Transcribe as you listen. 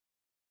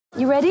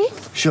You ready?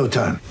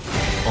 Showtime.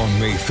 On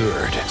May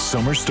 3rd,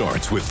 summer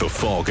starts with The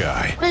Fall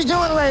Guy. Let's do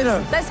it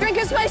later. Let's drink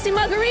a spicy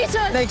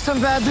margarita. Make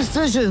some bad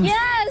decisions.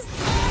 Yes!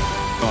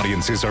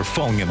 Audiences are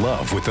falling in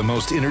love with the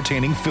most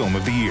entertaining film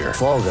of the year.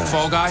 Fall Guy.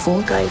 Fall Guy?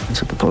 Fall guy.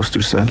 That's what the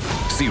poster said.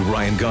 See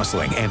Ryan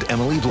Gosling and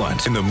Emily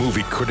Blunt in the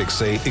movie critics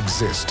say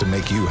exists to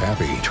make you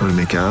happy. Trying to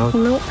make it out?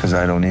 Nope. Because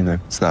I don't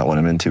either. It's not what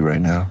I'm into right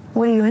now.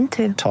 What are you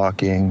into?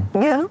 Talking.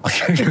 Yeah.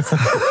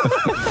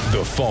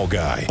 The Fall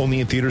Guy.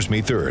 Only in theaters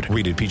May 3rd.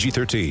 Rated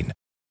PG-13.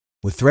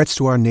 With threats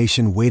to our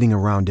nation waiting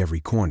around every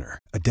corner,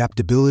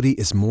 adaptability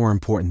is more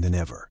important than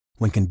ever.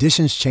 When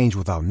conditions change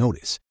without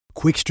notice,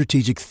 quick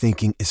strategic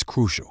thinking is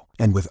crucial.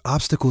 And with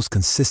obstacles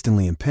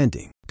consistently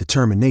impending,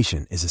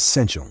 determination is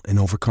essential in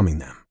overcoming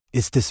them.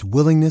 It's this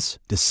willingness,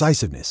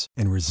 decisiveness,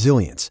 and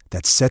resilience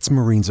that sets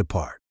Marines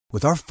apart.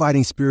 With our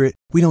fighting spirit,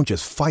 we don't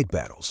just fight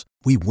battles,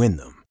 we win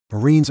them.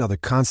 Marines are the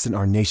constant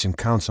our nation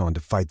counts on to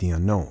fight the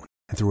unknown.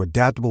 And through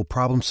adaptable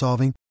problem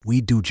solving,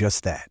 we do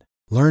just that.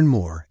 Learn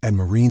more at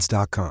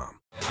marines.com.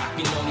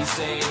 I can only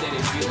say that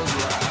it feels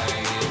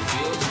right. It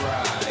feels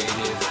right.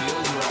 It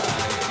feels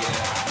right.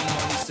 Yeah, I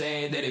can only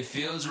say that it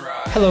feels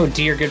right. Hello,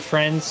 dear good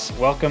friends.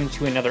 Welcome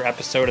to another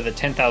episode of the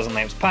 10,000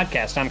 Lamps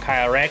podcast. I'm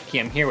Kyle Radke.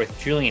 I'm here with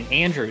Julian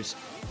Andrews.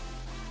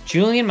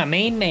 Julian, my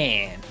main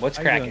man. What's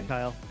How you cracking, doing,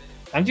 Kyle?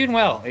 I'm doing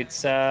well.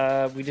 It's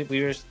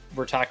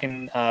we're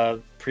talking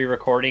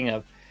pre-recording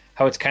of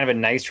how it's kind of a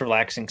nice,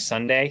 relaxing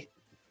Sunday.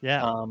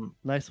 Yeah,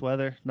 nice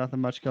weather. Nothing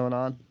much going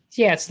on.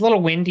 Yeah, it's a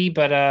little windy,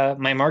 but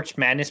my March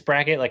Madness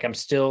bracket, like I'm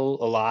still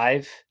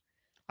alive.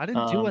 I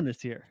didn't do one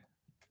this year.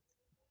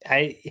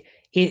 It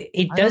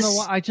I does. don't know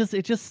why.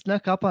 It just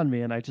snuck up on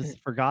me, and I just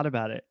forgot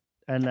about it.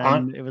 And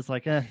then it was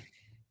like,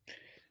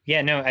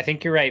 Yeah, no, I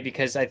think you're right,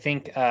 because I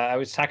think I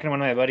was talking to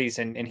one of my buddies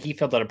and he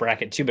filled out a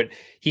bracket too, but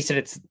he said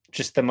it's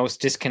just the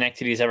most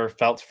disconnected he's ever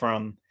felt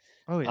from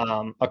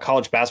a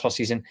college basketball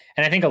season.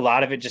 And I think a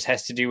lot of it just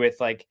has to do with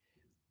like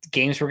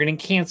games were getting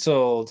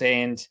canceled.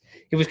 And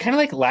it was kind of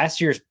like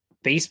last year's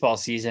baseball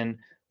season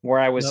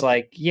where I was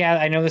like, yeah,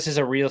 I know this is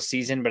a real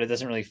season, but it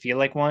doesn't really feel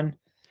like one.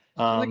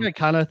 I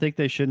kind of think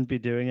they shouldn't be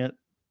doing it.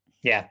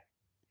 Yeah.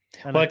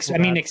 And Well, I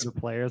mean, the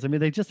players. I mean,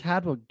 they just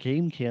had a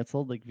game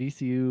canceled, like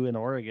VCU and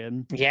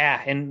Oregon.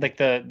 Yeah, and like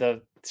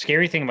the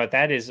scary thing about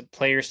that is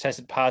players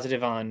tested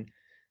positive on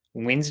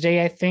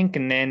Wednesday, I think,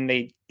 and then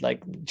they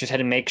like just had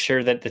to make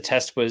sure that the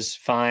test was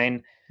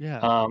fine. Yeah.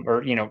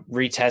 Or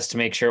retest to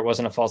make sure it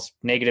wasn't a false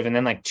negative, and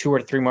then like 2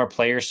 or 3 more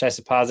players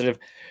tested positive,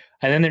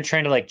 and then they're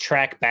trying to like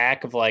track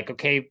back of like,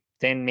 okay,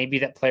 then maybe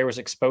that player was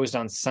exposed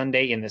on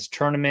Sunday in this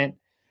tournament.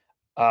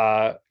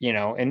 And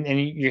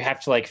you have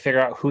to like figure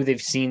out who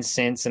they've seen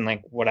since and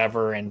like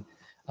whatever. And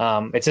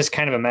it's just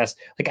kind of a mess.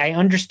 Like I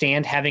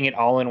understand having it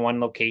all in one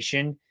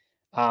location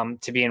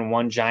to be in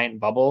one giant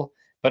bubble,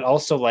 but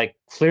also like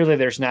clearly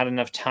there's not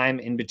enough time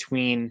in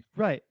between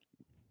Right.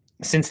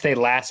 since they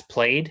last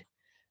played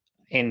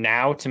and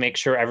now to make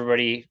sure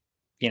everybody,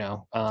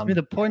 I mean,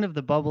 the point of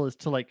the bubble is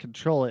to like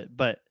control it,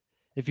 but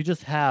if you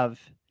just have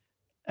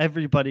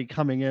everybody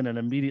coming in and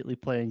immediately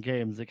playing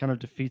games, it kind of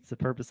defeats the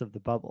purpose of the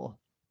bubble.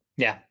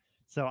 yeah.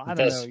 So I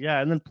don't know.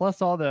 Yeah. And then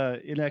plus all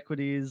the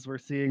inequities we're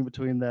seeing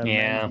between the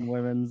men's and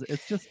women's,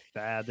 it's just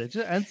bad. It's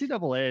just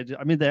NCAA.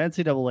 I mean, the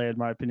NCAA, in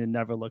my opinion,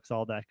 never looks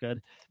all that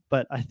good,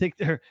 but I think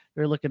they're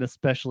looking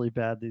especially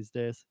bad these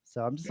days.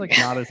 So I'm just like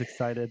not as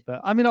excited,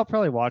 but I mean, I'll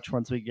probably watch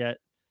once we get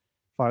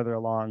farther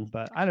along,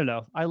 but I don't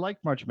know. I like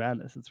March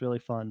Madness. It's really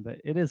fun, but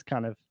it is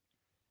kind of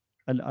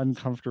an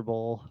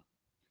uncomfortable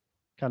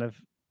kind of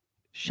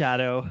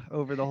shadow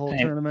over the whole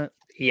tournament.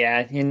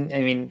 Yeah. And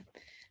I mean,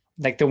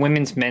 like the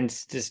women's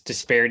men's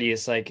disparity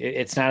is like,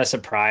 it's not a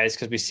surprise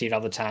because we see it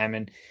all the time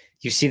and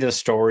you see those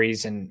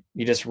stories and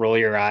you just roll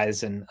your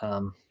eyes and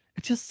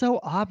it's just so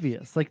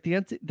obvious. Like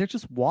they're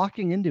just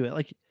walking into it.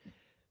 Like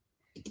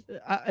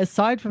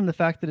aside from the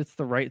fact that it's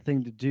the right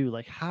thing to do,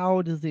 like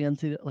how does the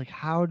NCAA, like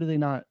how do they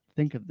not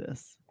think of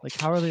this? Like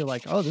how are they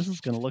like, oh, this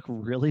is going to look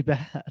really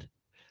bad?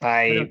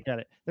 I don't get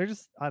it. They're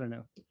just, I don't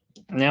know.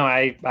 No,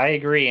 I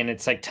agree. And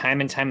it's like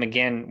time and time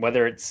again,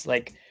 whether it's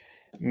like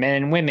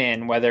men and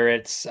women, whether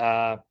it's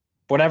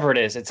whatever it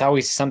is, it's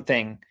always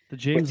something. The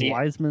James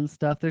Wiseman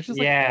stuff. There's just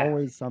like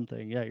always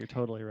something. Yeah, you're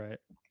totally right.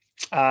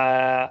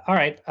 All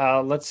right.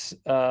 Let's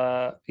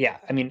I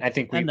mean, I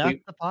think that's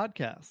the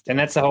podcast. And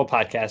that's the whole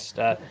podcast.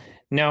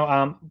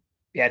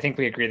 I think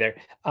we agree there.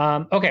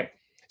 Okay.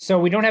 So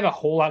we don't have a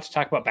whole lot to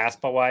talk about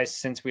basketball wise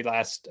since we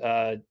last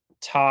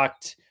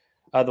talked.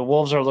 The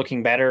Wolves are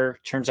looking better.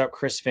 Turns out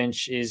Chris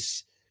Finch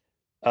is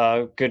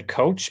a good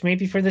coach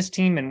maybe for this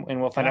team,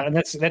 and we'll find out. And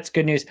that's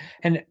good news.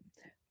 And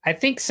I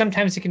think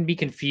sometimes it can be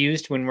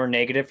confused when we're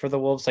negative for the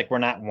Wolves, like we're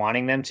not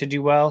wanting them to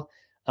do well.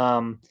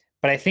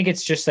 But I think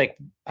it's just like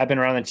I've been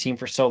around the team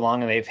for so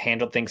long and they've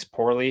handled things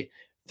poorly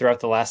throughout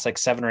the last like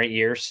 7 or 8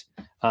 years.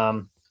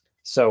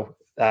 So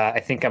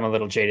I think I'm a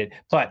little jaded,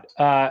 but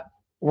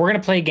we're going to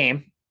play a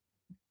game.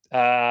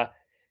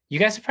 You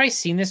guys have probably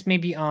seen this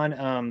maybe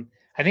on,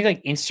 I think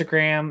like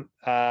Instagram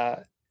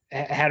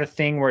had a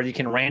thing where you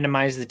can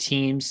randomize the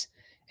teams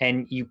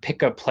and you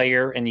pick a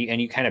player and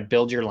you kind of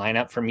build your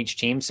lineup from each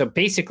team. So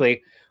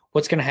basically,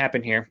 what's going to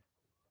happen here?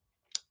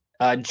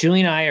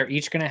 Julie and I are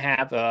each going to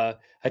have a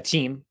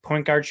team: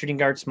 point guard, shooting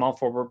guard, small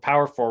forward,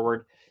 power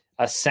forward,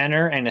 a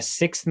center, and a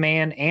sixth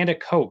man, and a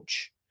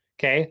coach.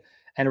 Okay,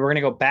 and we're going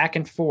to go back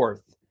and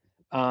forth,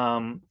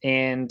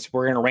 and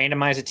we're going to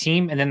randomize a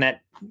team, and then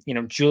that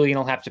Julian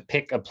will have to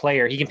pick a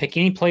player. He can pick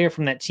any player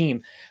from that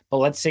team, but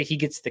let's say he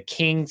gets the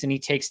Kings and he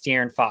takes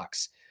De'Aaron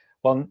Fox.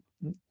 Well,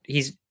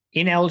 he's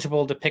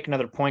ineligible to pick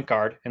another point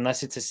guard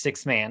unless it's a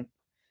sixth man.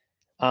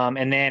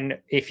 And then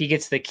if he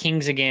gets the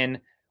Kings again,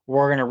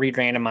 we're going to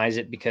re-randomize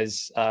it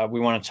because we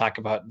want to talk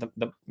about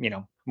the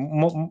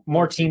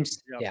more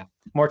teams. Yeah,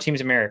 more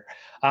teams and merrier.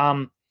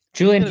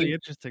 Julian, really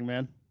interesting,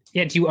 man.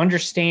 Yeah, do you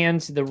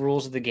understand the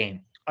rules of the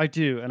game? I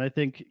do, and I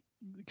think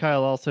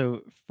Kyle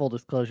also, full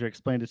disclosure,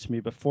 explained it to me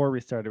before we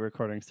started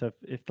recording. So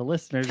if the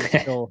listeners are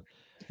still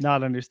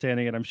not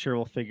understanding it, I'm sure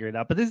we'll figure it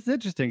out. But this is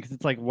interesting because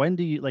it's like, when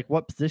do you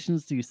what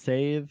positions do you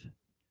save?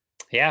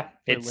 Yeah,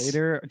 it's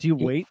later. Do you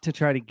wait to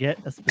try to get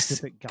a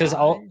specific guy? Because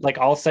all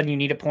of a sudden you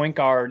need a point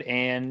guard,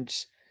 and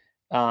so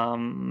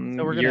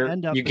we're going to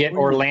end up. You get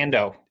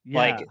Orlando,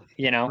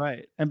 yeah,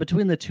 right. And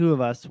between the two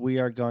of us, we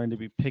are going to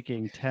be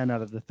picking 10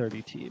 out of the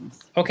 30 teams.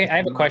 Okay, I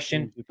have a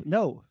question.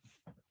 No,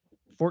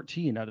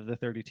 14 out of the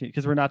 30 teams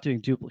because we're not doing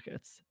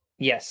duplicates.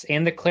 Yes,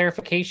 and the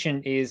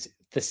clarification is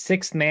the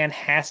sixth man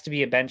has to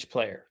be a bench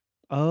player.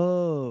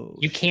 Oh,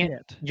 you can't.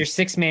 Shit. Your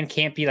sixth man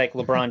can't be like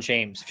LeBron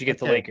James if you get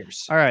the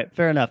Lakers. All right,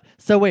 fair enough.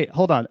 So wait,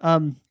 hold on.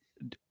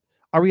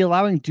 Are we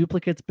allowing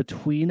duplicates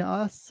between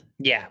us?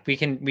 Yeah, we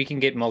can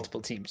get multiple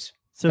teams.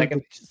 So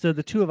so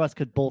the two of us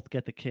could both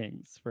get the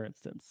Kings, for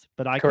instance,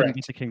 but I couldn't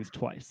get the Kings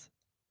twice.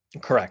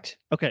 Correct.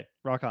 Okay,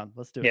 rock on.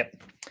 Let's do it.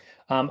 Yep.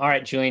 All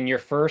right, Julian, you're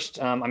first.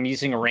 I'm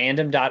using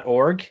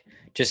random.org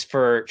just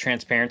for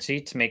transparency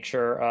to make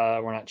sure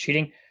we're not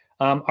cheating.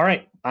 All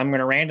right, I'm going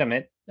to random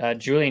it.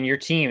 Julian, your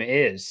team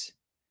is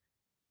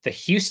the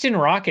Houston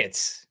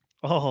Rockets.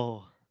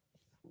 Oh,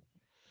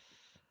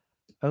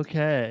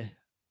 okay.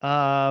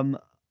 I'm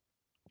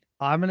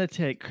going to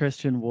take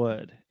Christian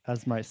Wood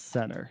as my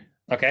center.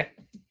 Okay.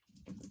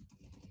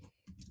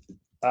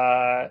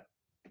 I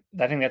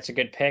think that's a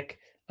good pick.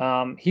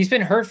 He's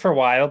been hurt for a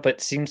while, but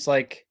seems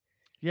like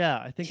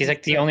I think he's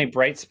like the only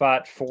bright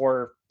spot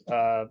for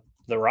the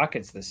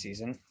Rockets this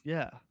season.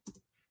 Yeah.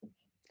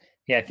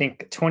 Yeah, I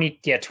think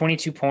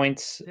 22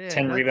 points,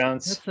 10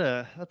 rebounds.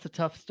 That's a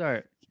tough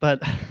start, but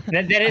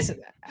that is.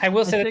 I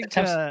will say that's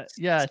tough.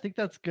 I think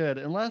that's good.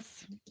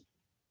 Unless,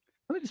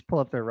 let me just pull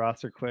up their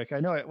roster quick. I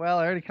know it. Well,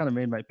 I already kind of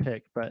made my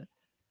pick, but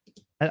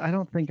I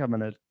don't think I'm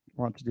gonna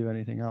want to do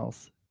anything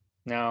else.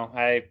 No,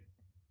 I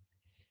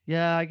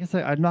guess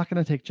I'm not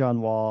gonna take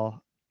John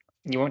Wall.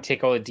 You won't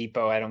take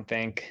Oladipo, I don't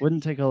think.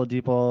 Wouldn't take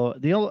Oladipo.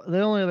 The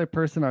only other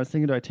person I was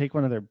thinking, do I take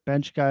one of their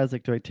bench guys?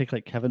 Like, do I take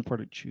like Kevin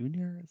Porter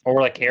Jr.?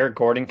 Or like Eric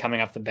Gordon coming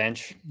off the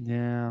bench?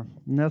 Yeah,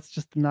 and that's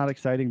just not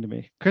exciting to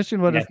me.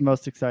 Christian Wood is the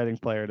most exciting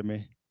player to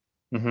me.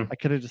 Mm-hmm. I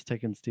could have just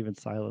taken Steven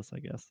Silas, I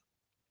guess.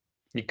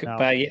 You could,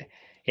 but I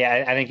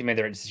think you made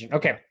the right decision.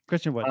 Okay,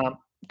 Christian Wood.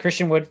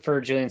 Christian Wood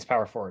for Julian's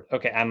power forward.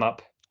 Okay, I'm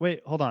up.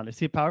 Wait, hold on. Is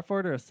he a power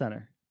forward or a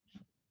center?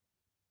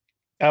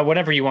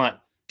 Whatever you want.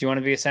 Do you want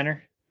to be a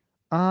center?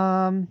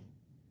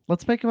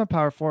 Let's make him a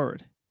power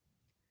forward.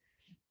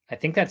 I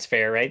think that's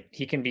fair, right?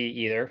 He can be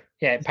either.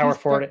 Yeah, power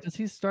forward. Does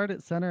he start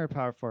at center or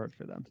power forward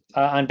for them?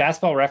 On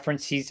Basketball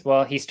Reference, he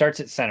starts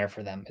at center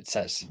for them, it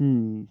says.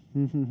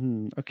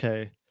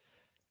 Okay.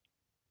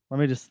 Let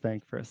me just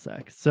think for a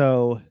sec.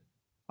 So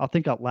I'll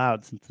think out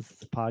loud since this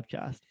is a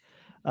podcast.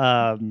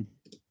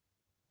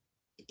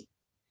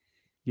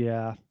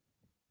 Yeah.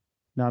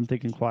 No, I'm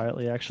thinking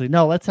quietly, actually.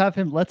 No, let's have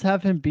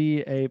him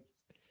be a.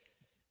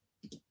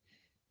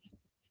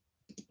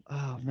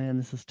 Oh man,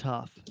 this is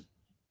tough.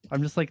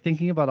 I'm just like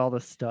thinking about all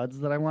the studs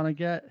that I want to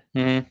get.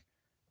 Mm-hmm.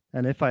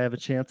 And if I have a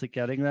chance at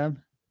getting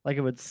them, like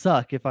it would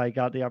suck if I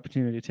got the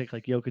opportunity to take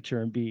like Jokic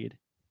or Embiid.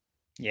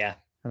 Yeah.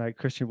 And I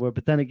Christian Wood.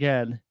 But then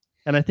again,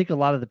 and I think a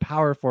lot of the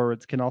power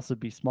forwards can also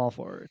be small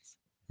forwards.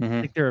 Mm-hmm.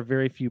 I think there are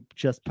very few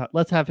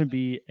let's have him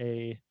be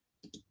a.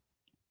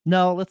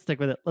 No, let's stick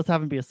with it. Let's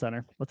have him be a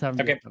center. Let's have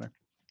him be a center.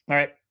 All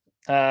right.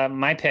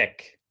 My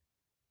pick.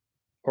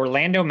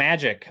 Orlando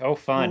Magic. Oh,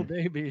 fun. Oh,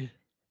 baby.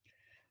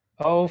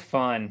 Oh,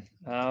 fun.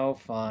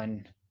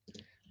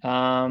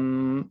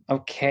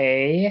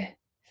 Okay.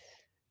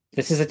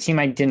 This is a team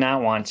I did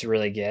not want to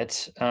really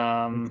get.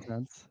 Makes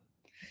sense.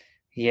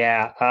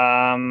 Yeah.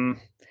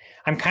 I'm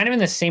kind of in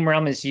the same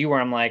realm as you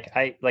where I'm like,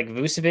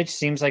 Vucevic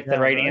seems like the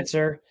right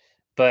answer,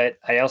 but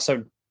I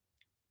also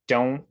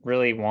don't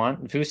really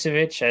want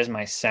Vucevic as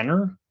my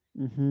center.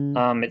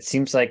 Mm-hmm. It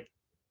seems like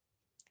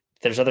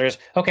there's others.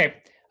 Okay.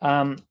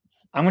 I'm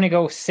going to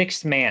go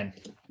sixth man.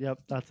 Yep,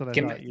 that's what I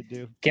thought you'd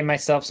do. Give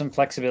myself some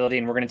flexibility,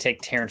 and we're going to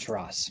take Terrence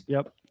Ross.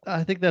 Yep,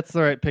 I think that's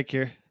the right pick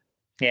here.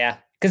 Yeah,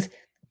 because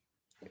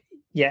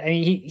I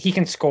mean, he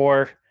can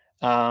score.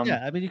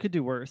 I mean, you could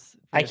do worse.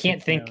 I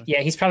can't think.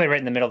 Yeah, he's probably right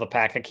in the middle of the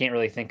pack. I can't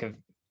really think of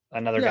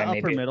another guy. Upper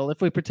maybe middle. If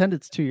we pretend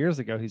it's 2 years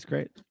ago, he's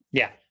great.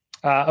 Yeah.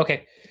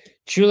 Okay.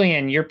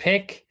 Julian, your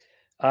pick,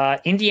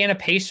 Indiana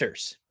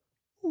Pacers.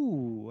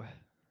 Ooh.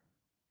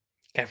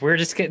 God, we're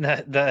just getting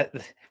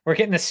we're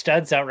getting the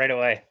studs out right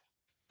away.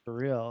 For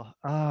real.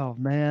 Oh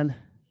man.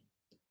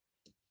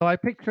 So I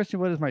picked Christian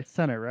Wood as my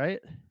center, right?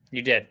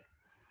 You did.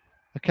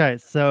 Okay,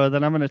 so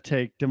then I'm gonna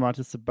take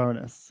Domantas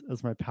Sabonis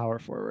as my power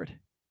forward.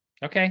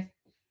 Okay.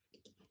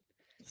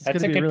 It's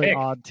gonna be a really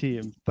odd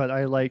team, but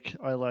I like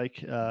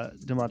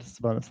Domantas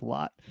Sabonis a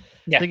lot.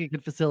 Yeah. I think he can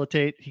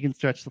facilitate. He can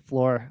stretch the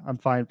floor. I'm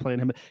fine playing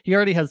him. He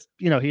already has,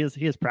 he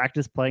has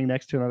practice playing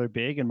next to another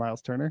big in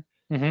Miles Turner.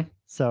 Mm-hmm.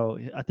 So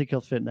I think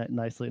he'll fit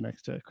nicely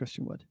next to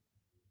Christian Wood.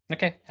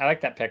 Okay, I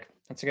like that pick.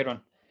 That's a good one.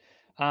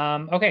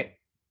 Okay.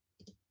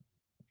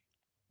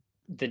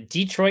 The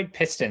Detroit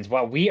Pistons.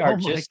 Wow, we are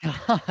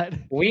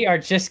we are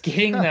just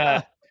getting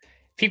the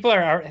people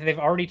they've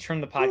already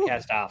turned the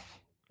podcast off.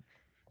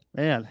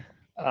 Man.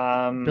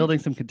 Building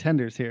some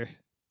contenders here.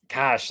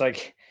 Gosh,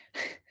 like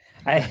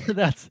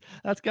that's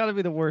got to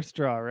be the worst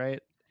draw,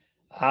 right?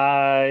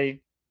 I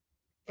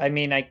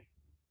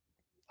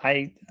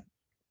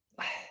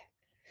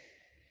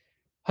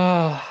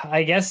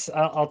guess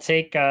I'll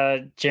take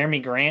Jeremy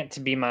Grant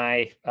to be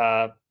my.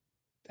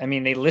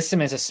 They list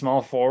him as a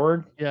small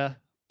forward. Yeah,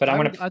 but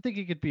I think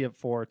he could be a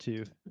 4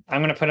 too.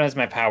 I'm gonna put him as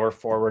my power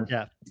forward.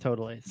 Yeah,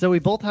 totally. So we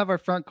both have our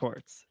front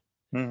courts.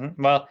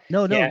 Mm-hmm. Well,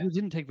 no, yeah. You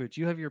didn't take Vooch.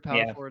 You have your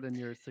power forward and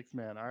your 6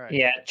 man. All right.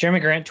 Yeah, Jeremy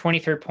Grant,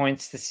 23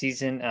 points this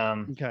season.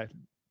 Okay.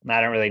 I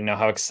don't really know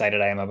how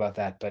excited I am about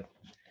that, but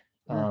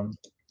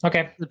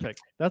okay. Good pick.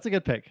 That's a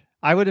good pick.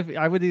 I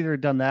would either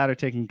have done that or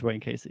taking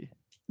Dwayne Casey.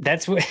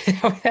 That's where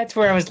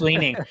I was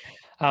leaning.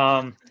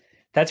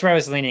 That's where I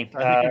was leaning.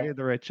 I think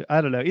the right.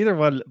 I don't know either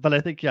one, but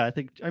I think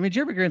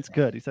Jeremy Grant's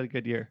good. He's had a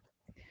good year.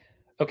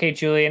 Okay,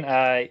 Julian.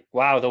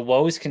 Wow, the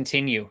woes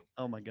continue.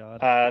 Oh my God.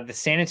 The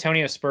San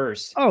Antonio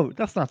Spurs. Oh,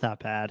 that's not that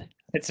bad.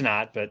 It's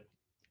not, but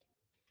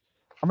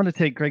I'm going to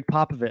take Greg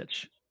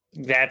Popovich.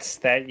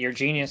 You're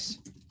genius.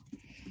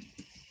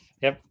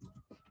 Yep.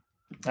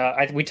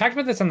 We talked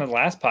about this on the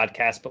last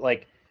podcast, but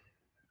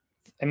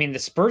the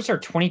Spurs are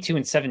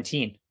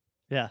 22-17.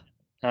 Yeah.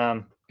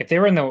 If they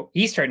were in the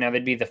East right now,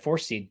 they'd be the 4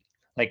 seed,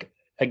 like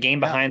a game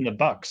behind the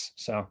Bucks.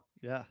 So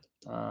yeah.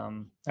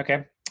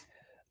 Okay.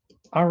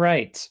 All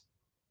right.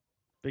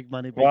 Big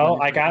money.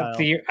 I got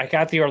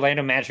the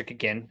Orlando Magic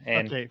again,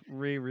 and okay,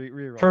 re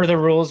per the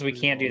rules, we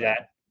can't do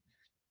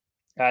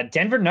that.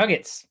 Denver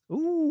Nuggets.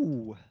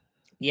 Ooh.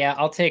 Yeah,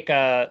 I'll take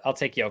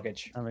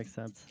Jokic. That makes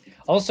sense.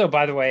 Also,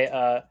 by the way,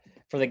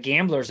 for the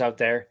gamblers out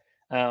there,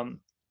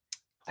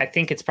 I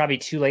think it's probably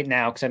too late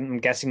now because I'm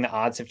guessing the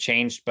odds have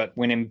changed. But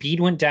when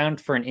Embiid went down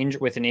for an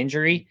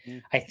injury,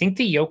 I think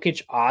the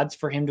Jokic odds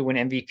for him to win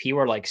MVP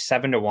were like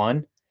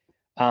 7-1.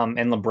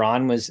 And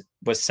LeBron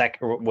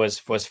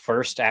was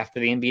first after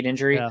the Embiid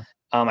injury. Yeah.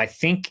 I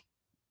think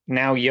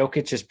now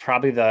Jokic is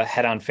probably the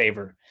head-on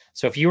favor.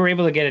 So if you were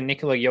able to get a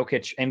Nikola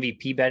Jokic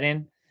MVP bet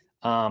in,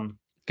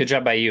 good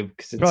job by you.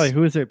 Probably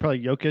who is it? Probably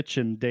Jokic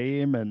and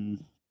Dame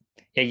and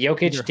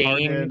Jokic,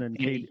 Dame, and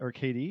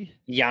KD.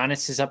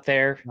 Giannis is up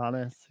there.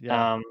 Giannis,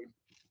 yeah.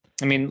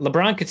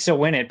 LeBron could still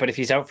win it, but if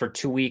he's out for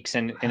 2 weeks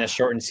and in a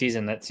shortened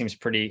season, that seems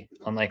pretty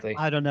unlikely.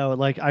 I don't know.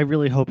 I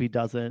really hope he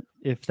doesn't.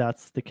 If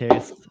that's the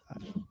case,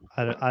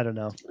 I don't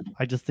know.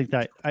 I just think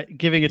that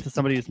giving it to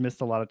somebody who's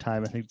missed a lot of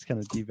time, I think it's kind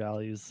of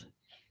devalues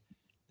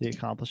the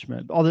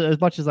accomplishment.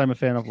 As much as I'm a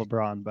fan of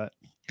LeBron, but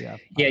yeah.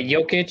 Yeah,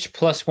 Jokic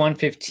plus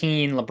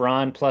 115,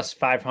 LeBron plus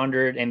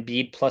 500,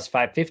 Embiid plus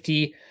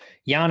 550,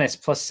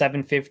 Giannis plus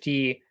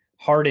 750,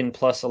 Harden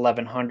plus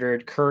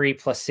 1100, Curry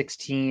plus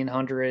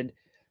 1600.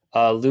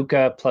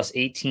 Luka plus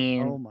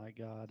 18. Oh my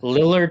God.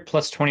 Lillard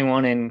plus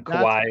 21 and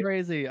Kawhi. That's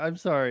crazy. I'm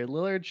sorry.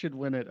 Lillard should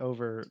win it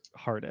over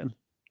Harden.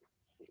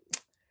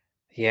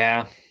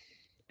 Yeah.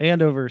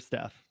 And over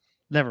Steph.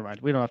 Never mind.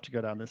 We don't have to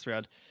go down this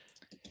road.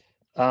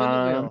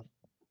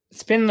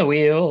 Spin the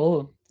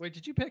wheel. Wait,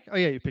 did you pick? Oh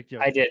yeah, you picked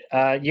Jokic. I did.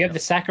 You have the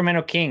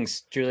Sacramento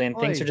Kings, Julian.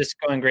 Things are just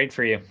going great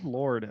for you.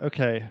 Lord.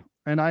 Okay.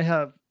 And I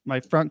have my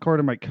front court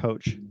and my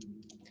coach.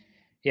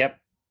 Yep.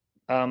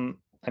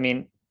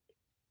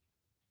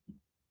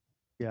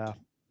 Yeah.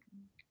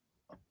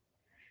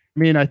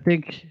 I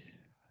think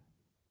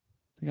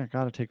I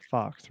got to take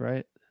Fox,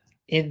 right?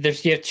 You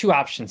have 2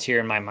 options here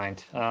in my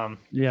mind.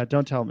 Yeah,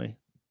 don't tell me.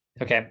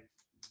 Okay.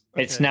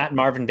 It's not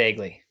Marvin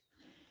Bagley.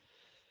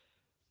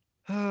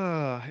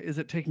 Is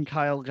it taking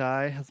Kyle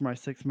Guy as my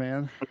 6th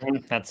man?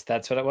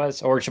 That's what it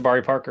was. Or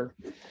Jabari Parker.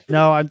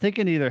 No, I'm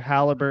thinking either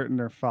Halliburton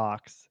or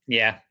Fox.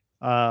 Yeah.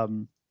 I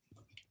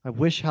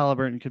wish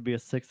Halliburton could be a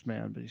 6th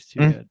man, but he's too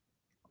good.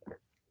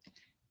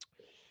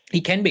 He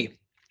can be.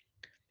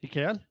 He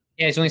can?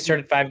 Yeah, he's only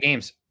started 5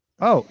 games.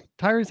 Oh,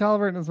 Tyrese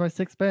Halliburton is my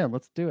 6th man.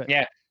 Let's do it.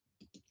 Yeah.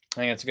 I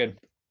think that's good.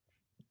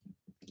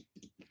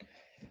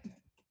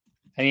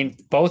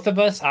 Both of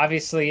us,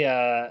 obviously,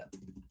 I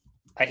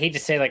hate to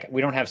say,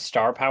 we don't have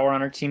star power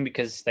on our team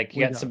because,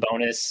 you got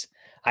Sabonis.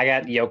 I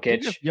got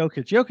Jokic.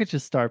 Jokic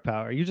is star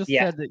power. You just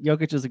said that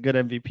Jokic is a good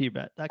MVP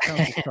bet. That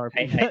counts as star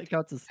power. That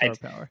counts as star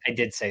power. I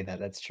did say that.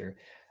 That's true.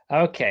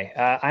 Okay.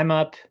 I'm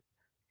up.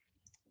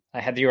 I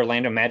had the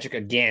Orlando Magic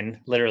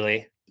again,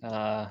 literally.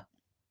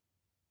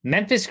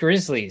 Memphis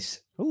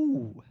Grizzlies.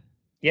 Ooh.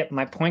 Yep,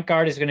 my point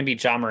guard is going to be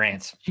Ja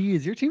Morant.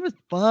 Jeez, your team is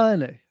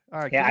fun. All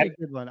right, Yeah, give me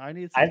a good one. I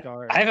need some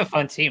guards. I have a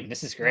fun team.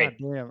 This is great.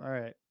 God damn. All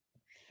right.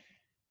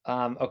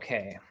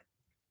 Okay.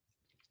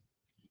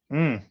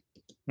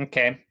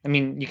 Okay. I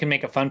mean, you can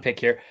make a fun pick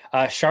here.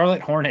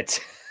 Charlotte Hornets.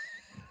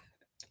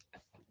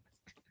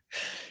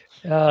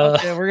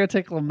 Okay, we're gonna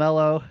take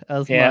LaMelo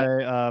as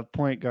my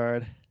point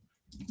guard.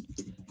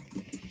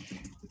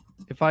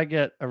 If I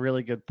get a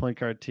really good point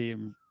guard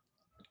team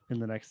in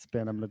the next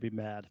spin, I'm gonna be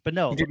mad. But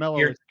no,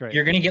 LaMelo is great.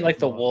 You're gonna get like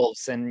the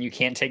Wolves, and you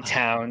can't take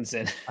Towns.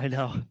 And I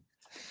know.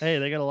 Hey,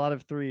 they got a lot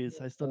of threes.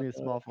 I still need a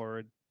small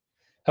forward.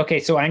 Okay,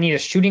 so I need a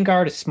shooting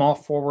guard, a small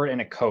forward,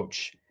 and a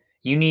coach.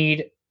 You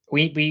need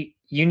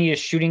you need a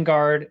shooting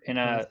guard and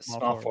a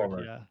small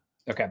forward. Yeah.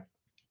 Okay.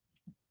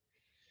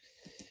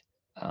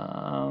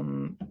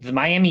 The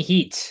Miami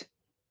Heat.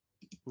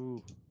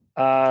 Ooh.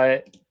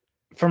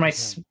 For my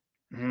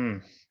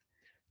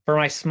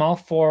small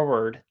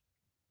forward.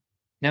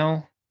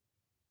 No.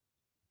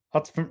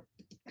 I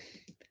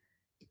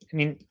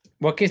mean,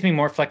 what gives me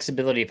more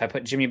flexibility if I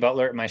put Jimmy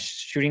Butler at my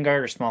shooting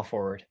guard or small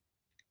forward?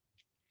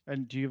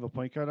 And do you have a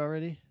point guard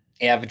already?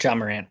 Yeah, I have Ja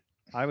Morant.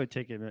 I would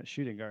take him at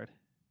shooting guard.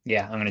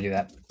 Yeah, I'm gonna do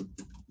that.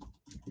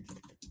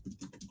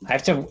 I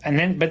have to,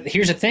 but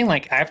here's the thing: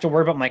 like, I have to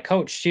worry about my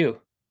coach too.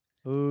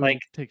 Ooh,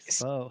 like, take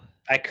Spo.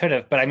 I could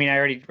have, but I mean, I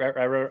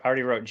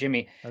already wrote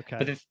Jimmy. Okay.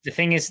 But the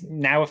thing is,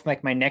 now if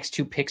like my next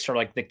two picks are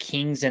like the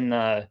Kings and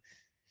the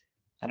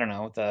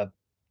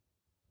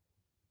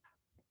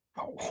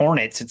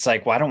Hornets, it's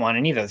like, well, I don't want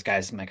any of those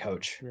guys as my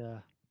coach. Yeah.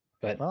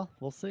 But well,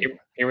 we'll see.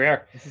 Here we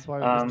are. This is why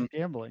this is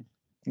gambling.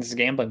 This is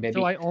gambling, baby.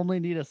 So I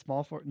only need a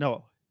small forward.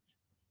 No.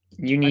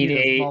 You need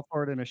a small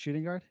forward and a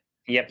shooting guard?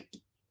 Yep.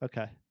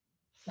 Okay.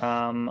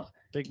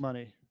 Big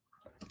money.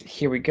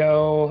 Here we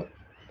go.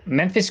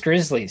 Memphis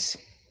Grizzlies.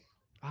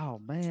 Oh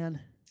man.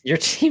 Your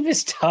team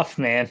is tough,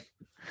 man.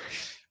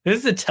 This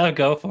is a tough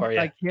go for you.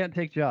 I can't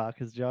take Ja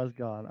because Ja's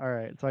gone. All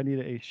right. So I need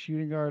a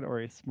shooting guard or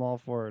a small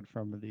forward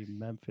from the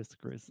Memphis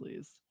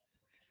Grizzlies.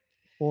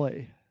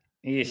 Boy.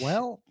 Eesh.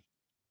 Well,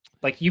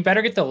 like, you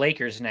better get the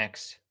Lakers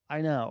next.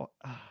 I know.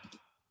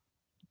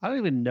 I don't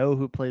even know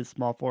who plays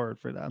small forward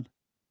for them.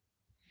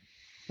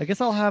 I guess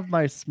I'll have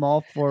my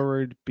small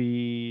forward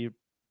be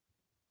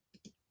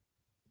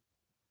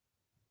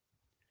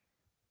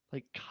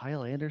like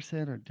Kyle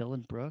Anderson or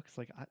Dylan Brooks.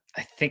 Like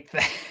I think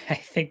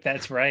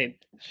that's right.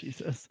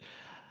 Jesus.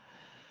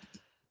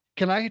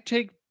 Can I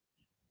take?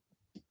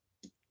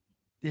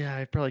 Yeah,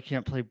 I probably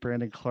can't play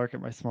Brandon Clark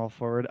at my small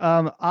forward.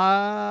 I'm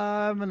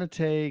gonna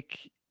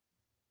take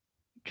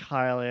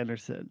Kyle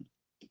Anderson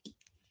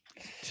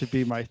to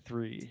be my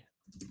 3.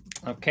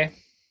 Okay.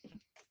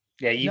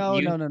 Yeah,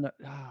 No.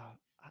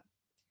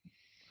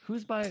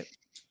 Who's my?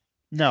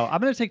 No, I'm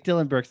gonna take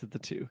Dylan Brooks at the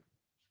 2.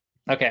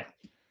 Okay.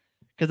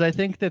 Because I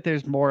think that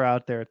there's more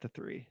out there at the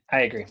 3.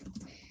 I agree.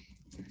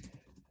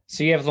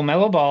 So you have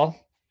LaMelo Ball,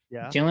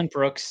 Dylan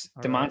Brooks,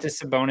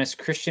 Domantas Sabonis,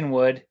 Christian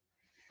Wood,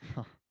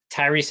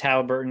 Tyrese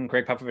Halliburton,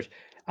 Greg Popovich.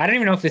 I don't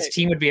even know if this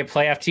team would be a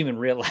playoff team in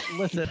real life.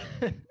 Listen,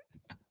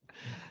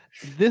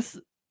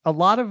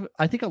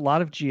 I think a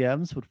lot of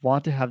GMs would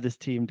want to have this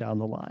team down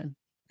the line.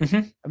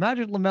 Mm-hmm.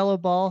 Imagine LaMelo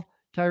Ball,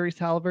 Tyrese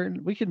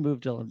Halliburton. We can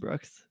move Dylan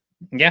Brooks.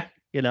 Yeah.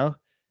 You know,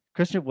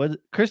 Christian Wood,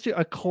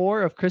 a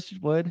core of Christian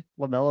Wood,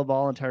 LaMelo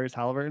Ball, and Tyrese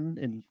Halliburton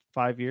in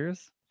 5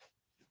 years.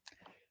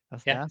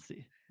 That's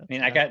nasty.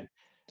 I got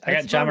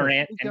Ja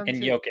Morant and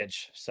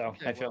Jokic, so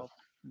okay, I feel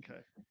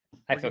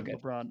good.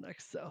 LeBron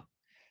next, so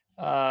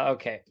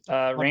okay.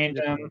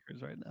 Random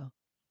right now.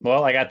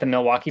 Well, I got the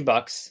Milwaukee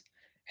Bucks,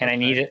 and I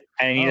need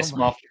a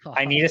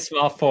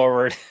small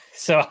forward,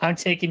 so I'm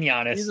taking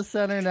Giannis. He's a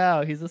center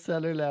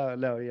now.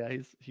 No, yeah,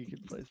 he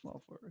can play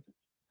small forward.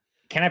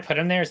 Can I put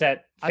him there? Is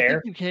that fair? I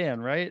think you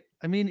can, right?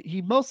 I mean,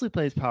 he mostly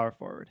plays power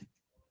forward.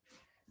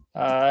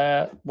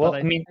 Well,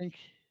 I think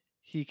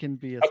he can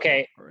be a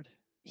small forward.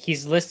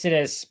 He's listed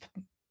as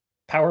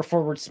power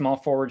forward, small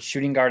forward,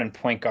 shooting guard, and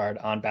point guard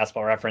on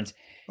Basketball Reference.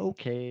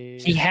 Okay.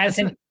 He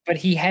hasn't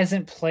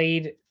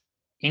played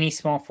any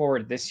small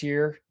forward this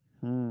year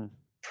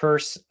per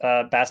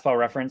Basketball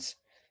Reference.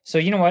 So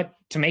you know what?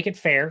 To make it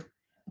fair,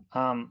 what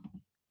I'm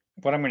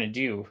going to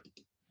do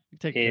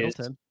is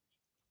Middleton.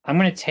 I'm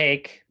going to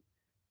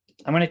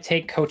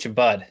take Coach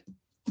Bud.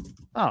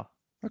 Oh,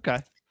 okay.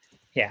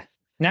 Yeah.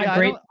 Not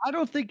great. I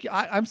don't think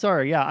I'm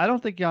sorry. Yeah, I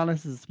don't think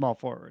Giannis is a small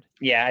forward.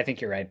 Yeah, I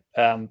think you're right.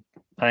 I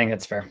think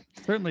that's fair.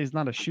 Certainly he's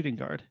not a shooting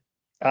guard.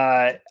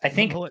 I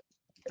think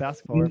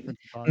Basketball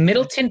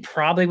Middleton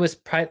probably was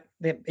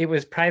it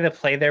was probably the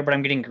play there, but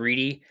I'm getting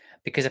greedy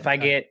because if I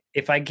get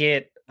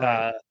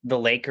the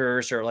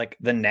Lakers or like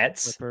the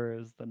Nets,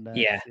 Clippers, the Nets,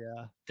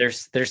 yeah.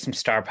 There's some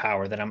star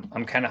power that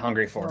I'm kind of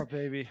hungry for. Oh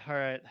baby, all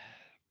right.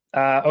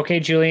 Okay,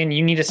 Julian,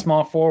 you need a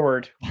small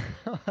forward.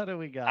 What do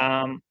we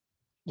got?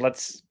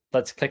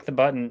 Let's click the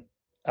button.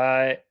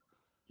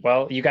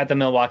 Well, you got the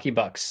Milwaukee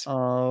Bucks.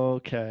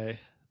 Okay,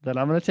 then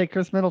I'm gonna take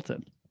Chris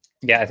Middleton.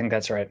 Yeah, I think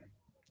that's right.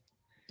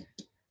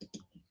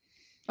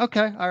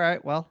 Okay. All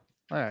right. Well,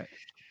 all right.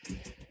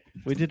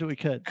 We did what we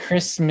could.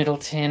 Chris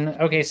Middleton.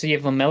 Okay, so you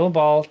have LaMelo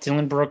Ball,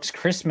 Dylan Brooks,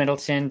 Chris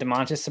Middleton,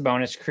 Domantas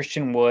Sabonis,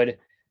 Christian Wood,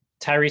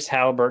 Tyrese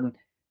Halliburton,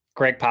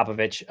 Greg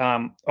Popovich.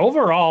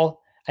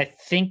 Overall, I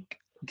think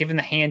given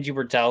the hand you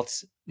were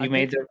dealt,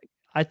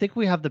 I think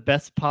we have the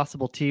best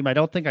possible team. I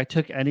don't think I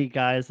took any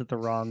guys at the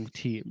wrong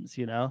teams,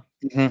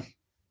 Mm-hmm.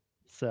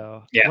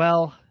 So, yeah.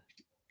 Well,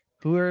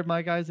 who are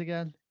my guys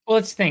again? Well,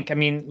 let's think. I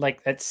mean,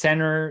 like at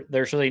center,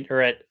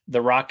 or at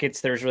the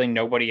Rockets, there's really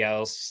nobody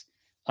else.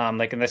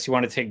 Unless you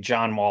want to take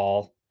John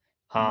Wall.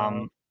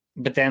 No.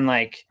 But then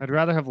I'd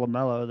rather have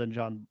LaMelo than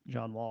John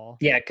Wall.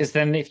 Yeah, because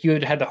then if you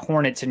had the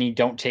Hornets and you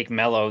don't take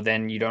Melo,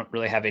 then you don't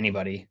really have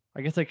anybody.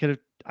 I guess I could have.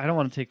 I don't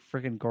want to take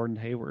freaking Gordon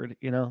Hayward.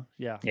 Yeah.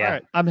 Yeah. All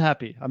right. I'm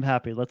happy.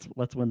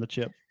 Let's win the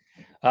chip.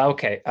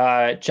 Okay.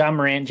 John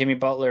Morant, Jimmy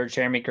Butler,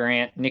 Jeremy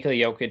Grant, Nikola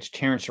Jokic,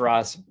 Terrence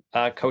Ross,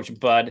 Coach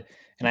Bud,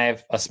 and I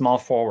have a small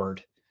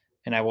forward,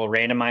 and I will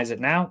randomize it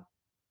now.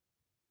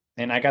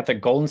 And I got the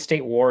Golden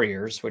State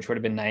Warriors, which would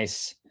have been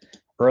nice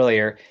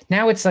earlier.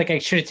 Now it's like I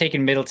should have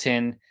taken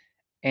Middleton,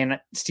 and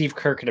Steve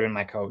Kerr could have been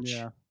my coach.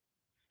 Yeah.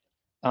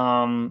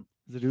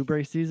 Is it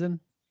Oubre season?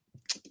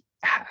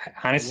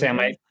 Honestly,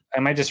 I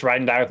might just ride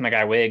and die with my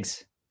guy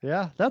Wiggs.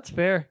 Yeah, that's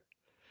fair.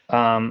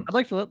 I'd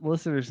like to let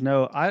listeners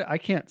know I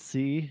can't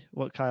see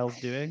what Kyle's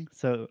doing,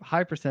 so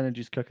high percentage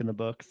he's cooking the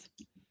books.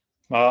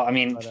 Well, I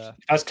mean, if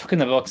I was cooking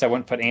the books, I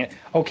wouldn't put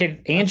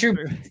Andrew.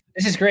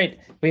 This is great.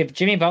 We have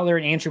Jimmy Butler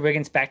and Andrew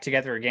Wiggins back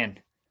together again.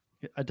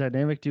 A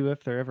dynamic duo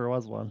if there ever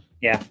was one.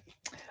 Yeah.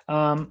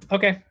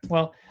 Okay.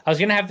 Well, I was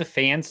gonna have the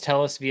fans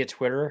tell us via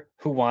Twitter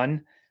who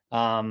won.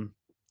 I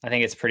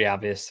think it's pretty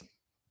obvious.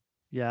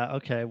 Yeah.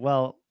 Okay.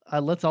 Well,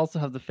 let's also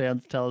have the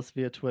fans tell us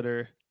via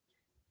Twitter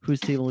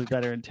whose team will be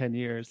better in 10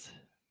 years.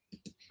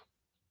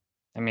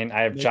 I mean,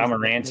 I have John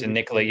Morant and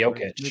Nikola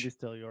Jokic. Maybe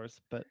still yours,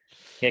 but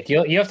yeah,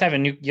 you'll have to have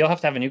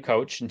a new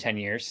coach in 10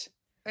 years.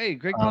 Hey,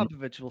 Greg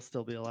Popovich will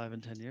still be alive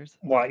in 10 years.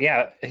 Well,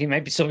 yeah, he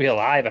might still be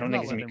alive. I don't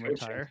think he's gonna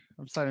retire.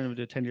 I'm signing him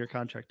to a 10-year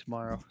contract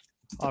tomorrow.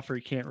 Offer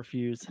he can't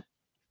refuse.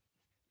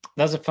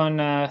 That was a fun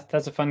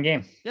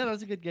game. Yeah, that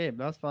was a good game.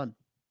 That was fun.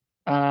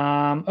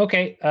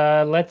 Okay.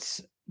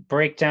 Let's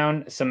break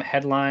down some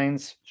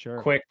headlines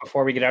quick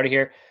before we get out of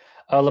here.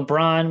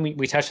 LeBron,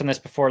 we touched on this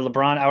before.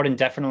 LeBron out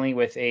indefinitely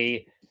with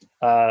a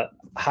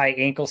high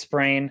ankle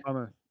sprain.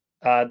 Bummer.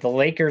 The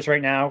Lakers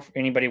right now, for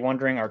anybody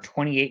wondering, are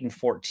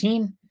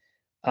 28-14.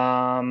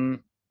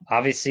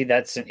 Obviously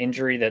that's an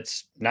injury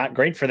that's not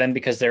great for them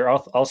because they're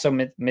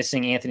also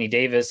missing Anthony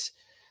Davis,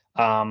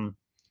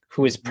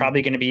 who is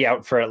probably going to be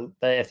out for,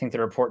 I think the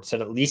report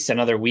said at least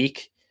another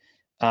week.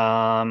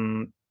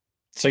 So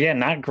yeah,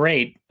 not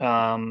great.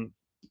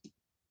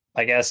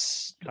 I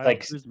guess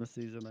Kuzma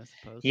season, I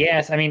suppose.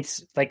 Yes, I mean,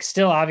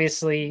 still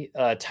obviously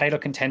title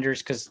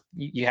contenders because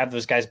you have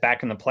those guys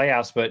back in the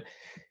playoffs. But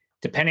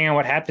depending on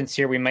what happens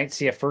here, we might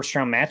see a first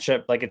round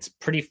matchup. It's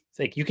pretty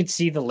you could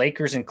see the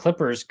Lakers and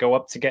Clippers go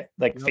up to get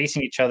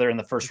facing each other in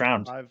the first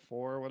round. 5-4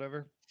 or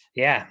whatever.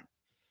 Yeah.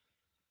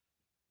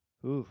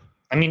 Ooh.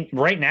 I mean,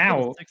 right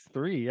now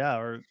 6-3, yeah.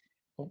 Or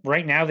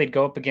right now they'd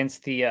go up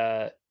against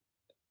the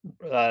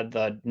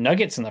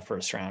Nuggets in the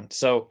first round.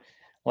 So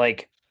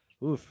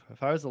oof.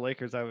 If I was the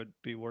Lakers, I would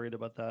be worried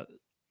about that.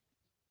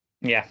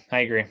 Yeah, I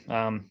agree.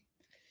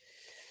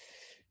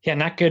 Yeah,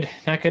 not good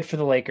for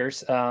the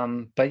Lakers.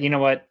 But you know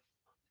what?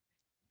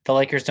 The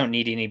Lakers don't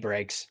need any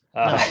breaks.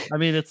 No, I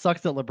mean, it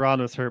sucks that LeBron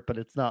was hurt, but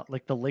it's not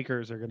like the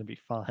Lakers are going to be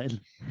fine.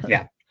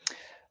 Yeah.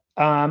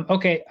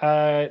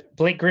 Okay.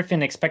 Blake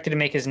Griffin expected to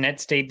make his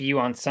Nets debut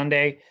on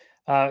Sunday.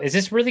 Is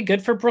this really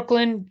good for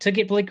Brooklyn to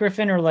get Blake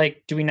Griffin, or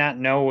do we not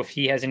know if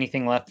he has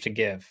anything left to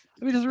give?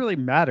 I mean, it doesn't really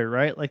matter,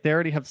 right? They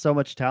already have so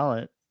much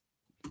talent.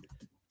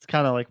 It's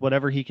kind of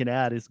whatever he can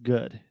add is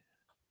good.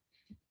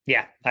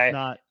 Yeah.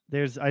 I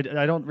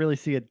don't really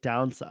see a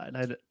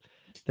downside.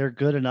 They're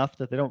good enough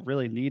that they don't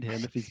really need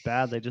him. If he's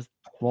bad, they just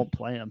won't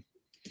play him.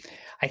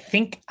 I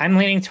think I'm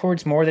leaning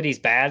towards more that he's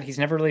bad. He's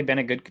never really been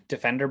a good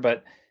defender,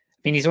 but I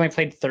mean, he's only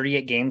played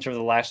 38 games over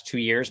the last 2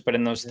 years, but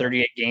in those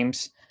 38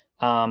 games,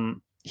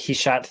 he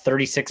shot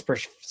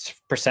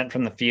 36%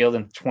 from the field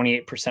and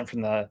 28%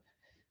 from the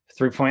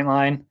 3-point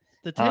line.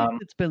 The take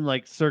that's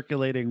been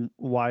circulating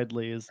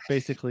widely is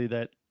basically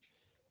that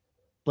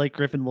Blake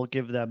Griffin will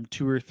give them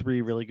 2 or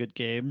 3 really good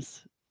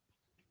games,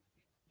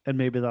 and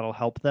maybe that'll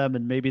help them,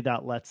 and maybe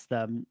that lets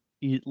them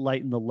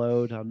lighten the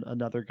load on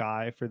another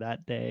guy for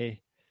that day.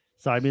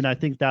 So, I mean, I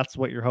think that's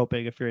what you're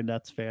hoping if you're a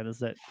Nets fan, is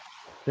that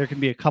there can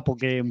be a couple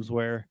games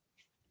where,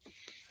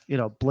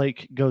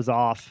 Blake goes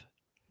off,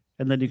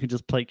 and then you can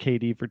just play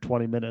KD for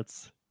 20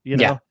 minutes,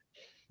 Yeah.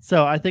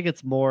 So I think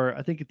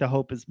the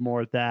hope is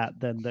more that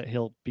than that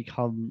he'll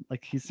become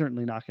he's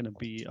certainly not going to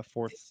be a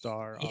 4th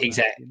star.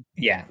 Exactly.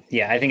 Yeah.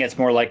 I think it's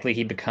more likely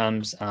he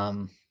becomes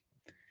a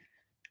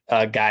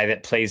guy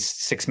that plays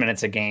 6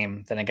 minutes a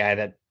game than a guy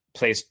that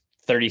plays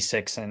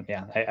 36. And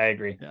yeah, I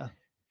agree.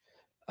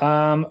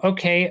 Yeah.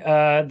 Okay.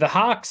 The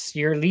Hawks,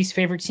 your least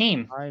favorite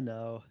team. I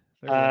know.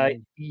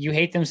 You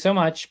hate them so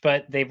much,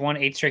 but they've won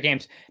 8 straight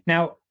games.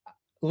 Now,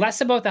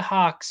 less about the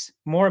Hawks,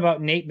 more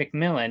about Nate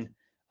McMillan.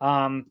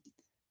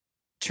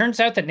 Turns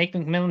out that Nate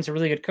McMillan's a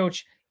really good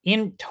coach.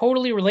 In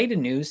totally related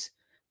news,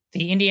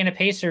 the Indiana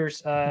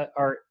Pacers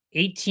are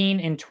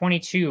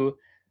 18-22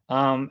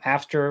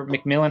 after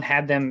McMillan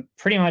had them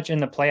pretty much in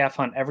the playoff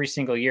hunt every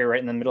single year, right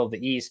in the middle of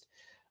the East.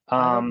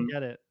 I don't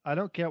get it. I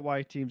don't get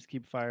why teams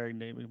keep firing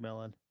Nate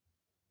McMillan.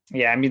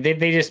 Yeah, I mean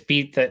they just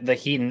beat the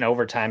Heat in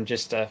overtime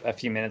just a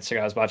few minutes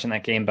ago. I was watching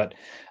that game, but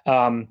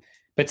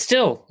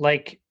still,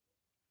 like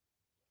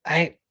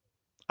I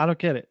don't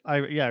get it. I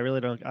really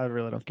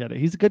don't get it.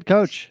 He's a good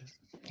coach.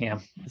 Yeah,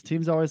 his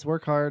teams always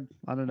work hard.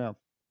 I don't know.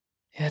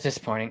 Yeah,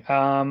 disappointing.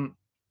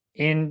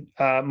 In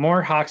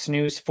more Hawks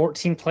news,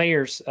 14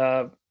 players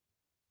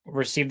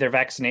received their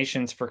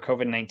vaccinations for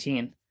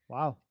COVID-19.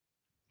 Wow.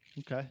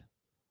 Okay.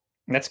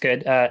 That's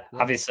good,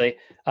 obviously.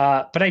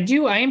 But I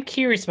am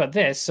curious about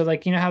this. So,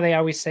 like, you know how they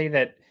always say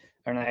that,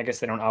 or I guess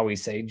they don't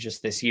always say,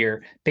 just this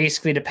year,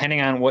 basically,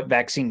 depending on what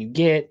vaccine you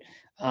get,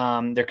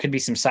 there could be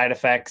some side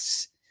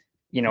effects.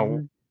 You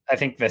know, I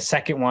think the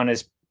second one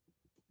is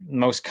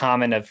most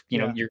common of, you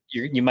know,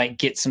 you might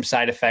get some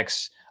side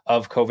effects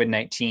of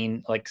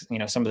COVID-19, like, you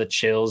know, some of the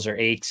chills or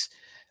aches.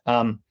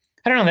 I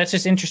don't know. That's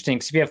just interesting.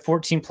 Because if you have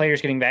 14 players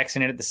getting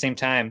vaccinated at the same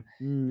time,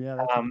 yeah,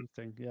 that's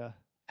interesting. Yeah.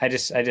 I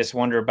just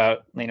wonder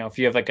about, you know, if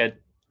you have like a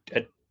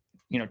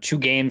you know, 2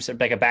 games,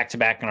 like a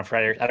back-to-back on a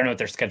Friday. I don't know what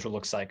their schedule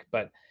looks like,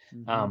 but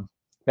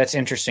that's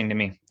interesting to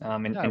me. I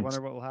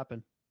wonder what will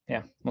happen.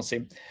 Yeah, we'll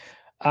see.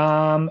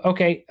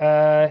 Okay.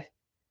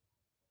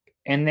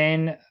 And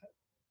then,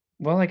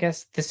 well, I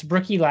guess this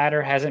rookie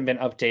ladder hasn't been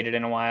updated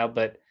in a while,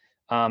 but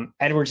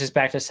Edwards is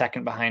back to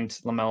second behind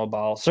LaMelo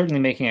Ball, certainly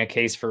making a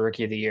case for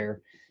Rookie of the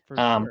Year. For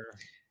sure.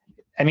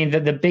 I mean,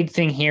 the big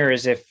thing here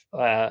is if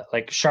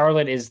like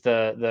Charlotte is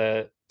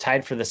the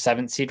tied for the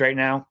 7th seed right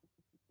now.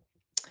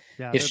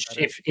 Yeah,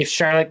 if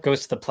Charlotte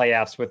goes to the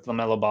playoffs with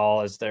LaMelo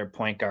Ball as their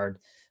point guard,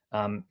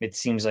 it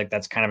seems like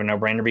that's kind of a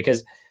no-brainer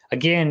because,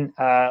 again,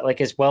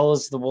 like as well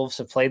as the Wolves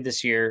have played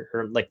this year,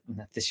 or like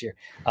not this year,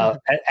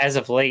 as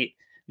of late,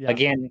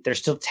 again, they're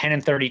still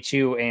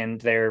 10-32, and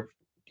they're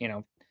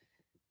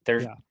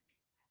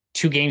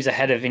 2 games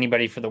ahead of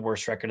anybody for the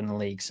worst record in the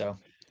league. So,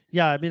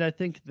 yeah, I mean, I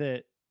think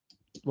that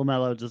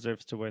LaMelo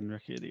deserves to win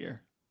Rookie of the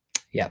Year.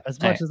 Yeah,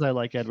 as much as I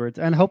like Edwards,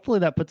 and hopefully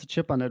that puts a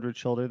chip on Edwards'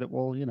 shoulder that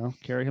will, you know,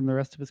 carry him the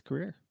rest of his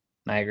career.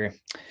 I agree.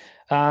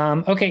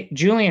 Okay,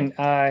 Julian,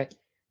 do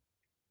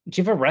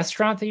you have a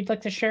restaurant that you'd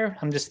like to share?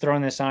 I'm just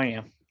throwing this on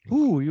you.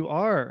 Ooh, you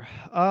are.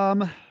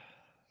 I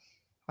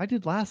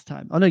did last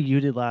time. Oh no, you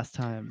did last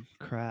time.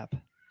 Crap.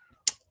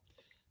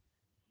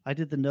 I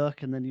did the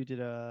Nook, and then you did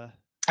a.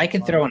 I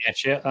can throw one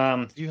at you.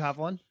 Do you have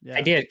one? Yeah,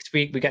 I did.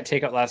 We got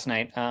takeout last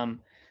night.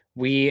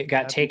 We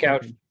got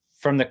takeout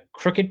from the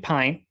Crooked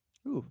Pint.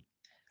 Ooh.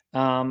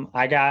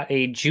 I got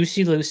a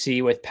Juicy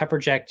Lucy with pepper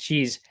jack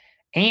cheese,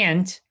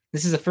 and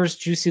this is the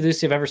first Juicy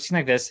Lucy I've ever seen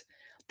like this.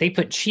 They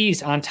put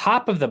cheese on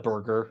top of the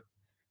burger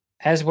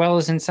as well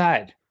as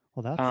inside.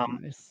 Well,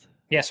 that's nice.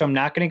 Yeah, so I'm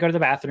not going to go to the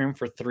bathroom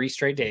for 3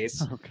 straight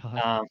days. Oh,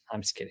 God.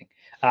 I'm just kidding.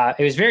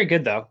 It was very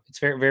good, though. It's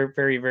very, very,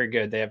 very, very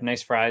good. They have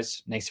nice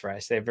fries. Nice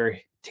fries. They have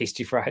very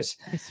tasty fries.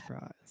 Nice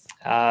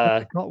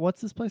fries.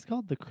 What's this place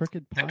called? The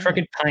Crooked Pint? The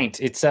Crooked Pint.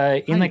 It's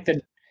in like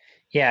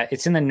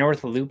it's in the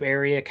North Loop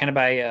area, kind of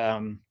by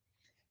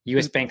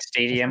US Bank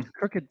Stadium.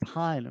 Crooked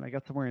Pine, and I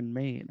got somewhere in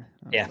Maine.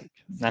 Yeah,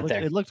 not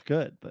there. It looked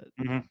good, but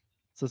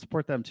so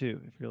support them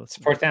too if you're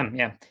listening. Support them,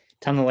 yeah.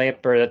 Tell them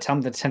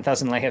the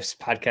 10,000 Layups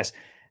podcast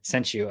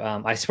sent you.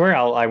 I swear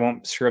I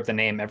won't screw up the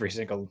name every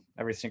single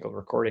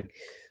recording.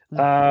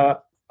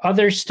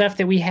 Other stuff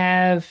that we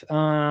have.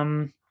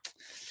 Trying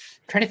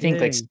to think,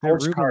 like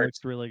sports cards.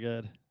 Looks really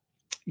good.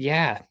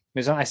 Yeah,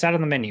 I saw it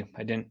on the menu.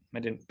 I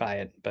didn't buy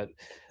it, but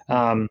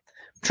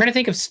trying to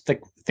think of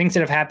like things that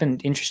have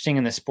happened interesting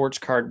in the sports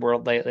card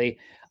world lately.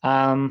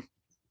 I've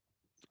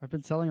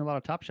been selling a lot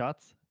of Top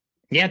Shots.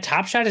 Yeah,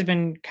 Top Shot has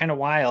been kind of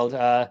wild.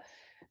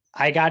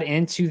 I got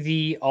into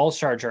the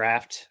All-Star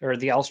draft or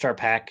the All-Star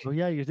pack. Oh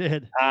yeah, you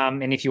did.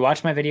 And if you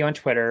watch my video on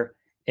Twitter,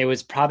 it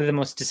was probably the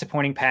most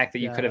disappointing pack that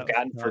you could have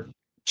gotten for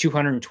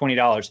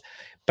 $220.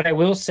 But I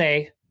will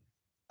say,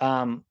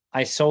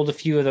 I sold a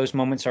few of those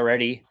moments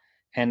already,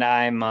 and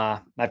I've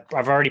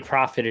already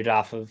profited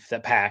off of the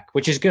pack,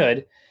 which is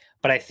good.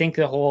 But I think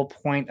the whole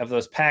point of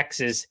those packs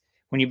is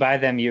when you buy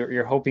them,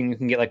 you're hoping you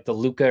can get like the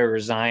Luka or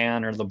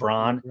Zion or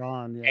LeBron.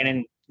 And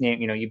then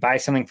you buy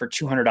something for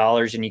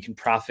 $200 and you can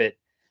profit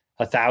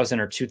 $1,000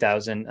 or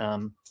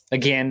 $2,000.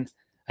 Again,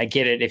 I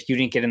get it. If you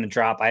didn't get in the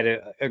drop, I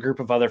had a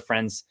group of other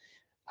friends.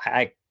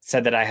 I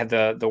said that I had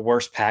the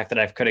worst pack that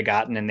I could have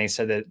gotten, and they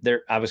said that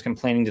I was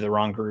complaining to the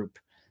wrong group.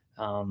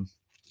 So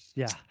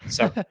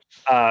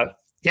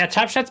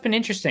Top Shot's been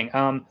interesting.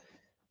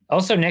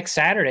 Also, next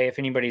Saturday, if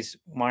anybody's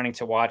wanting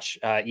to watch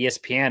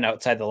ESPN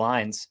Outside the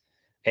Lines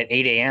at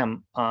 8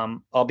 a.m.,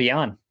 I'll be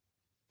on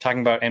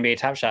talking about NBA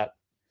Top Shot.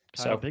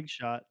 Kyle Big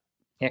Shot.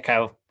 Yeah,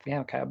 Kyle.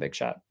 Yeah, Kyle Big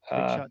Shot.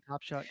 Top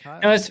Shot,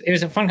 Kyle. No, it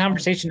was a fun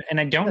conversation, and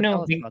I don't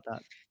know.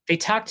 They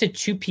talked to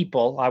 2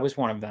 people. I was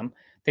one of them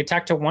They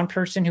talked to one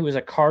person who was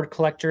a card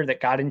collector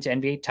that got into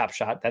NBA Top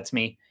Shot. That's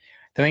me.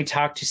 Then they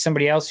talked to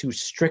somebody else who's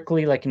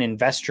strictly like an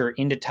investor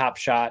into Top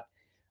Shot,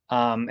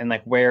 and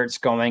like where it's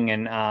going.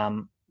 And I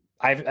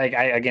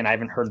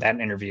haven't heard that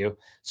interview,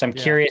 so I'm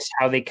curious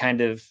how they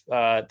kind of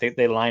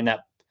they line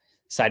up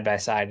side by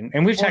side.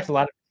 And we've talked a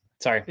lot.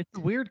 Sorry, it's a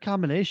weird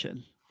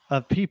combination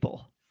of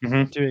people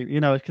doing,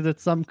 because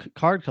it's some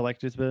card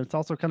collectors, but it's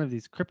also kind of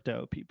these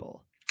crypto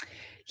people.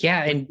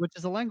 Yeah, and which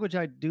is a language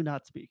I do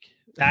not speak.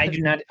 I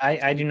do not.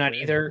 I do not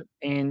either.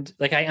 And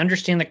like I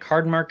understand the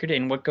card market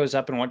and what goes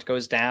up and what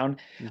goes down.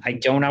 I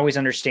don't always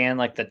understand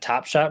like the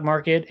Top Shot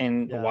market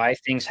and why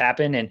things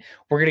happen. And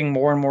we're getting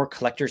more and more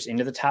collectors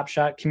into the Top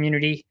Shot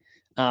community.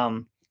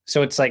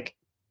 So it's like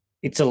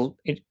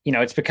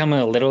it's becoming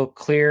a little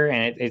clear,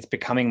 and it's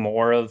becoming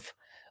more of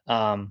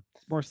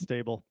more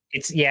stable.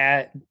 It's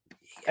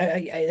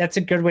that's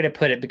a good way to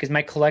put it, because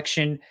my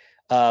collection,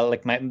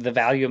 the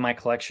value of my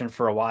collection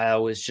for a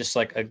while was just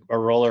like a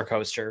roller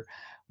coaster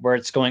where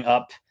it's going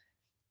up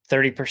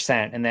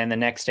 30%. And then the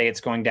next day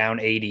it's going down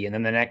 80. And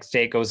then the next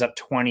day it goes up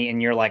 20.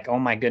 And you're like, oh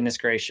my goodness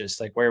gracious,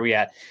 like where are we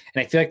at?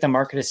 And I feel like the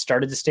market has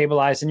started to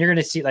stabilize, and you're going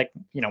to see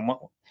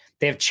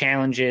they have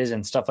challenges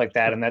and stuff like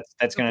that. And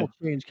that's going to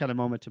change kind of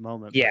moment to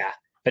moment. Yeah.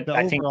 But the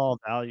overall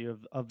value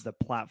of the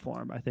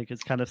platform, I think,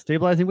 is kind of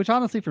stabilizing, which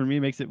honestly for me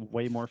makes it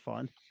way more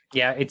fun.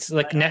 Yeah. It's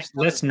like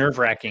less nerve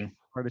wracking.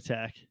 Heart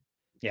attack.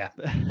 Yeah.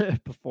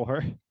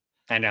 Before.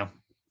 I know.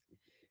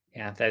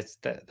 Yeah.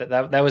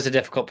 That was a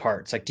difficult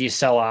part. It's like, do you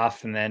sell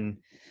off? And then,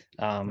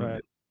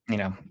 right.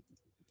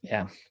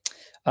 Yeah.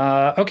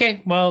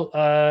 Okay. Well,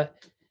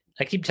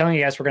 I keep telling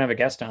you guys we're going to have a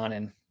guest on,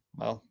 and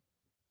well,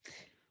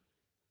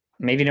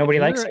 maybe nobody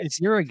likes it. If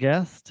you're a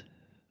guest,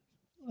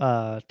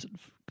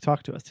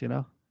 talk to us,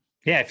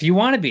 Yeah. If you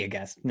want to be a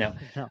guest. No.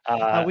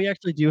 We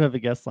actually do have a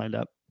guest lined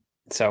up.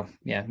 So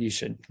yeah, you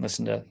should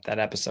listen to that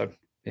episode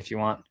if you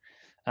want.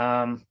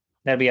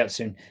 That'll be out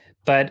soon.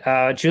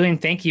 But Julian,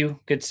 thank you,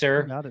 good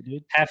sir. Got it,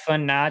 dude. Have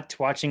fun not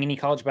watching any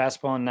college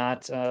basketball and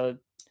not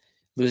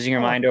losing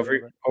your mind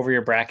over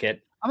your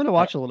bracket. I'm gonna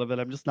watch a little bit.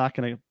 I'm not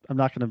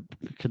gonna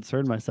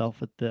concern myself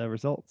with the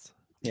results.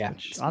 Yeah.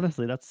 Which,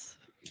 honestly, it's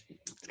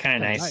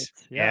kind of nice.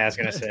 Yeah, I was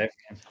gonna say.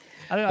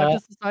 I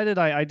just decided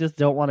I just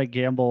don't want to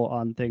gamble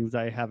on things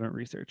I haven't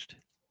researched.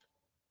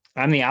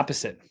 I'm the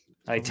opposite.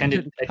 I tend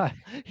to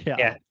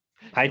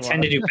I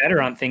tend to do better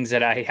on things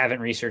that I haven't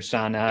researched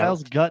on.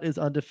 Kyle's gut is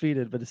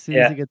undefeated, but as soon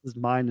as he gets his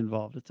mind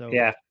involved, it's over.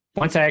 Yeah.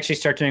 Once I actually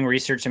start doing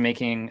research and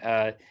making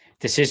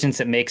decisions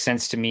that make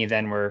sense to me,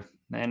 then we're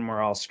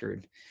all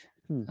screwed.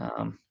 We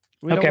don't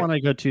want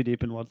to go too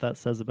deep in what that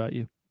says about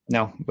you.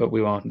 No, but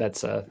we won't.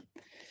 That's a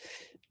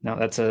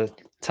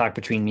talk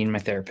between me and my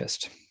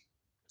therapist.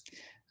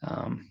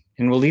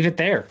 And we'll leave it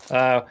there.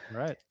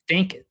 Right.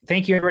 Thank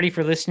you everybody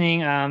for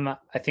listening. I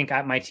think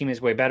my team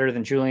is way better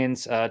than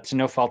Julian's, to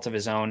no fault of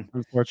his own.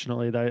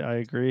 Unfortunately, I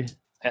agree.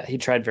 He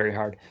tried very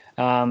hard.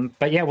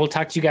 But yeah, we'll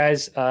talk to you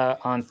guys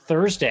on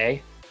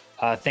Thursday.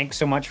 Thanks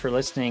so much for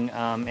listening,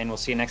 and we'll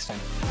see you next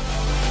time.